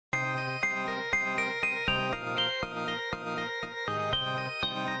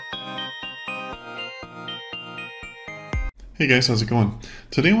Hey guys, how's it going?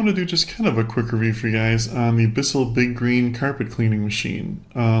 Today I want to do just kind of a quick review for you guys on the Bissell Big Green carpet cleaning machine.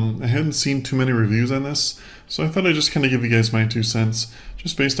 I hadn't seen too many reviews on this, so I thought I'd just kind of give you guys my 2 cents,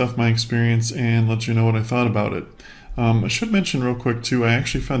 just based off my experience and let you know what I thought about it. I should mention real quick too, I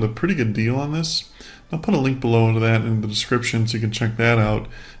actually found a pretty good deal on this. I'll put a link below to that in the description so you can check that out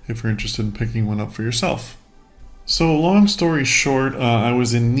if you're interested in picking one up for yourself. So long story short, I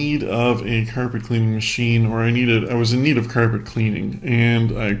was in need of a carpet cleaning machine, or I was in need of carpet cleaning,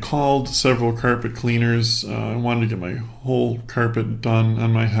 and I called several carpet cleaners. I wanted to get my whole carpet done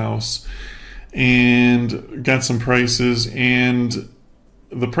on my house, and got some prices, and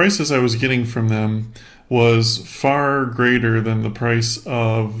the prices I was getting from them was far greater than the price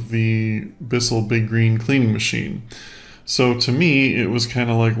of the Bissell Big Green cleaning machine. So to me, it was kind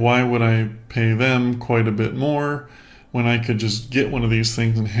of like, why would I pay them quite a bit more when I could just get one of these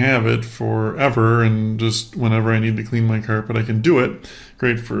things and have it forever, and just whenever I need to clean my carpet, I can do it.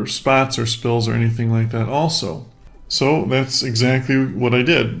 Great for spots or spills or anything like that also. So that's exactly what I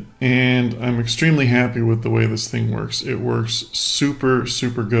did, and I'm extremely happy with the way this thing works. It works super,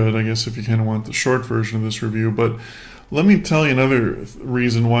 super good, I guess, if you kind of want the short version of this review. But let me tell you another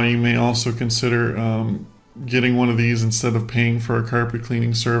reason why you may also consider getting one of these instead of paying for a carpet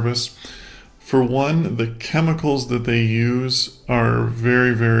cleaning service. For one, the chemicals that they use are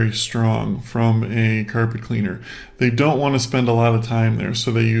very, very strong from a carpet cleaner. They don't want to spend a lot of time there,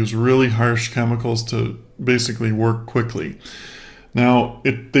 so they use really harsh chemicals to basically work quickly. Now,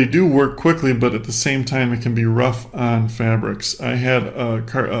 they do work quickly, but at the same time, it can be rough on fabrics. I had a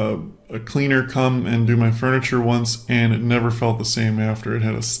cleaner come and do my furniture once, and it never felt the same after. It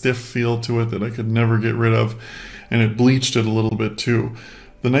had a stiff feel to it that I could never get rid of, and it bleached it a little bit too.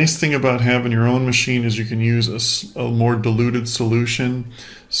 The nice thing about having your own machine is you can use a more diluted solution,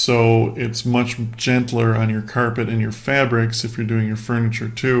 so it's much gentler on your carpet and your fabrics if you're doing your furniture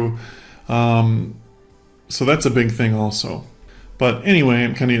too. So that's a big thing also. But anyway,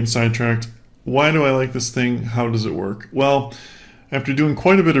 I'm kind of getting sidetracked. Why do I like this thing? How does it work? Well, after doing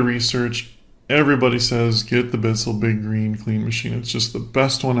quite a bit of research, everybody says get the Bissell Big Green clean machine. It's just the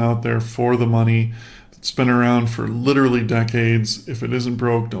best one out there for the money. It's been around for literally decades. If it isn't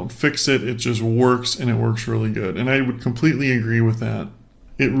broke, don't fix it. It just works, and it works really good. And I would completely agree with that.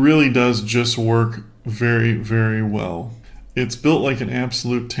 It really does just work very, very well. It's built like an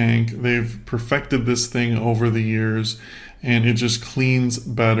absolute tank. They've perfected this thing over the years, and it just cleans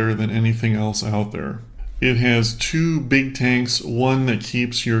better than anything else out there. It has two big tanks, one that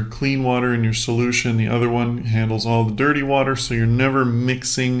keeps your clean water in your solution, the other one handles all the dirty water, so you're never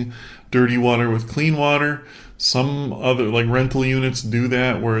mixing dirty water with clean water. Some other, like rental units, do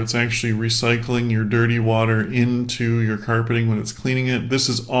that, where it's actually recycling your dirty water into your carpeting when it's cleaning it. This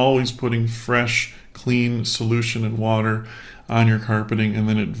is always putting fresh, clean solution and water on your carpeting, and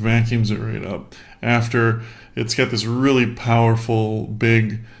then it vacuums it right up. After, it's got this really powerful,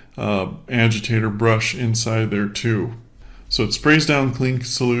 big agitator brush inside there too. So it sprays down clean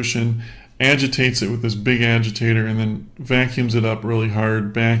solution, agitates it with this big agitator, and then vacuums it up really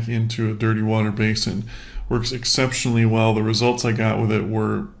hard back into a dirty water basin. Works exceptionally well. The results I got with it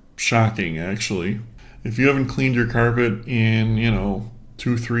were shocking, actually. If you haven't cleaned your carpet in,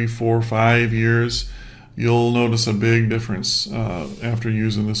 2, 3, 4, 5 years, you'll notice a big difference after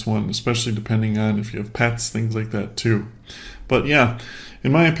using this one, especially depending on if you have pets, things like that too. But yeah,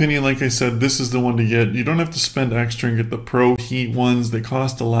 in my opinion, like I said, this is the one to get. You don't have to spend extra and get the Pro Heat ones. They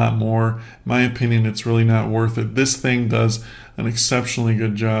cost a lot more. In my opinion, it's really not worth it. This thing does an exceptionally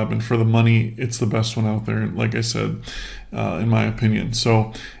good job, and for the money, it's the best one out there, like I said, in my opinion.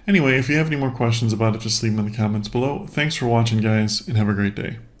 So anyway, if you have any more questions about it, just leave them in the comments below. Thanks for watching, guys, and have a great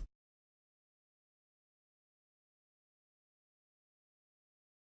day.